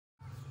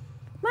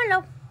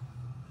Marlo.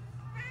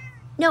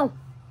 No.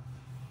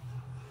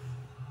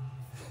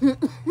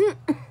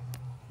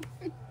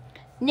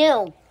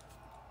 No.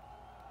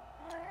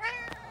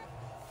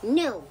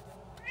 No.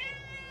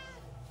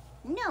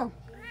 No.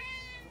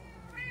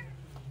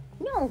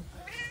 No.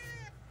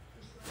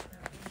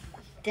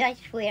 Did I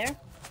swear?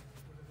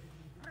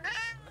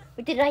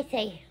 What did I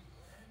say?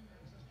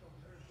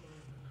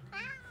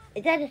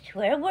 Is that a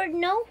swear word?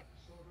 No?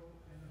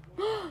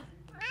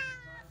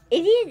 It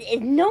is.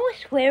 Is no a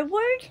swear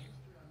word?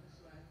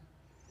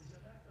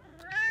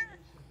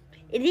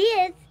 It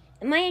is.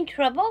 Am I in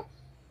trouble?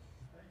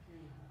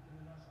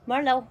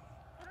 Marlo,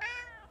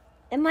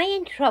 am I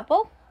in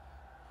trouble?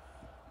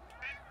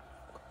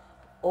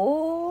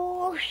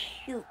 Oh,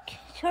 shoot.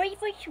 Sorry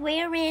for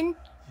swearing.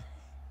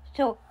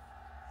 So,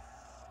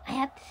 I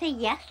have to say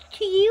yes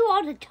to you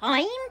all the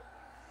time?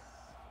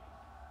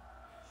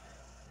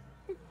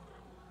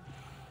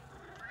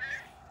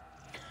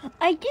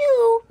 I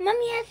do.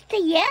 Mommy has to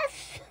say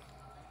yes.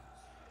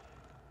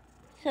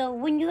 So,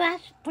 when you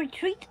ask for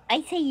treats,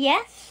 I say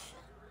yes?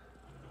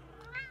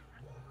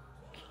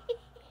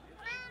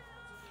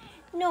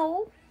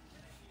 No.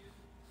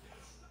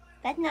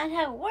 That's not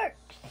how it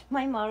works,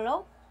 my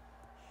Marlo.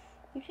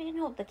 You should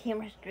hold the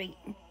camera straight.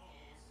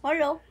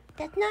 Marlo,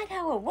 that's not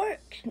how it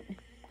works.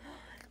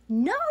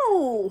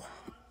 No!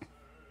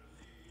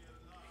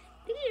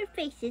 Look at your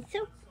face, it's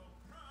so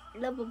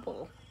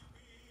lovable.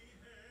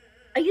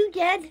 Are you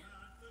dead?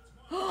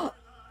 Oh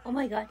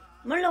my God,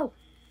 Marlo.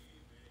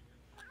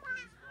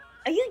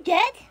 Are you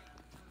dead?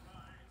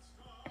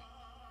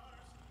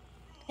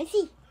 I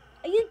see.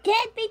 Are you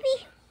dead,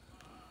 baby?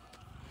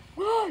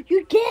 Oh,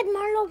 you're dead,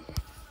 Marlo.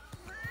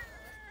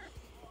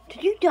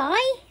 Did you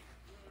die?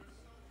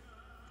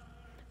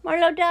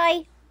 Marlo,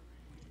 die.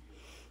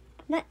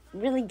 Not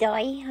really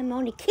die. I'm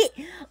only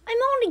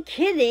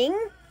kidding.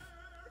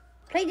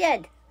 Play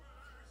dead.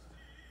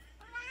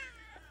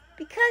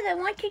 Because I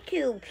want you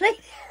to play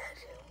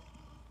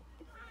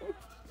dead.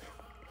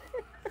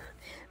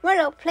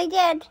 Marlo, play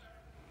dead.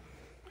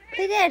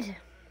 Play dead.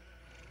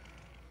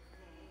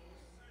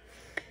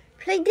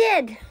 Play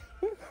dead.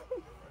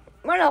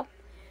 Marlo,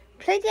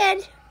 play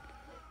dead.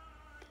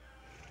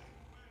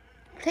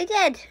 Play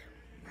dead.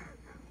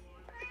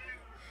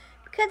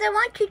 Because I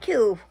want you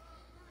to.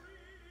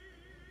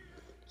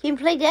 Can you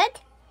play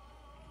dead?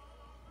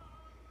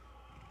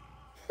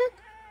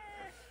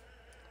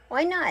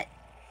 Why not?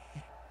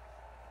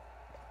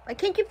 Why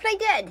can't you play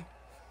dead?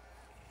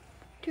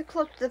 Too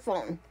close to the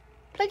phone.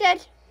 Play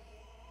dead.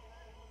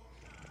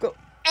 Go.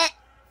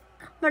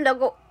 Marlo,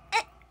 go.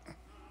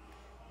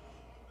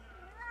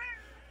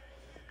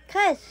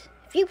 Cause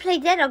if you play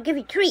dead, I'll give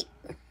you a treat.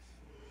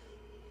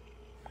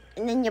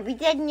 And then you'll be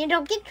dead and you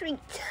don't get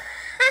treats.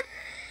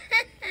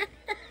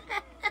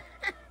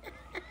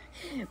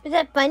 Was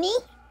that funny?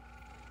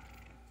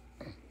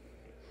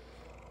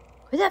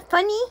 Was that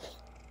funny?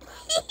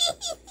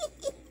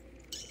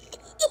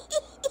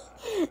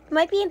 Am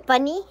I being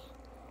funny?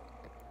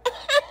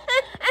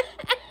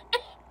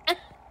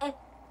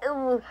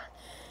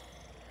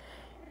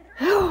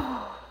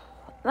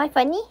 Am I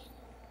funny?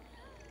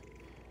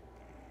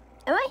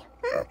 Am I?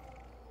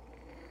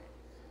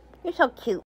 You're so cute.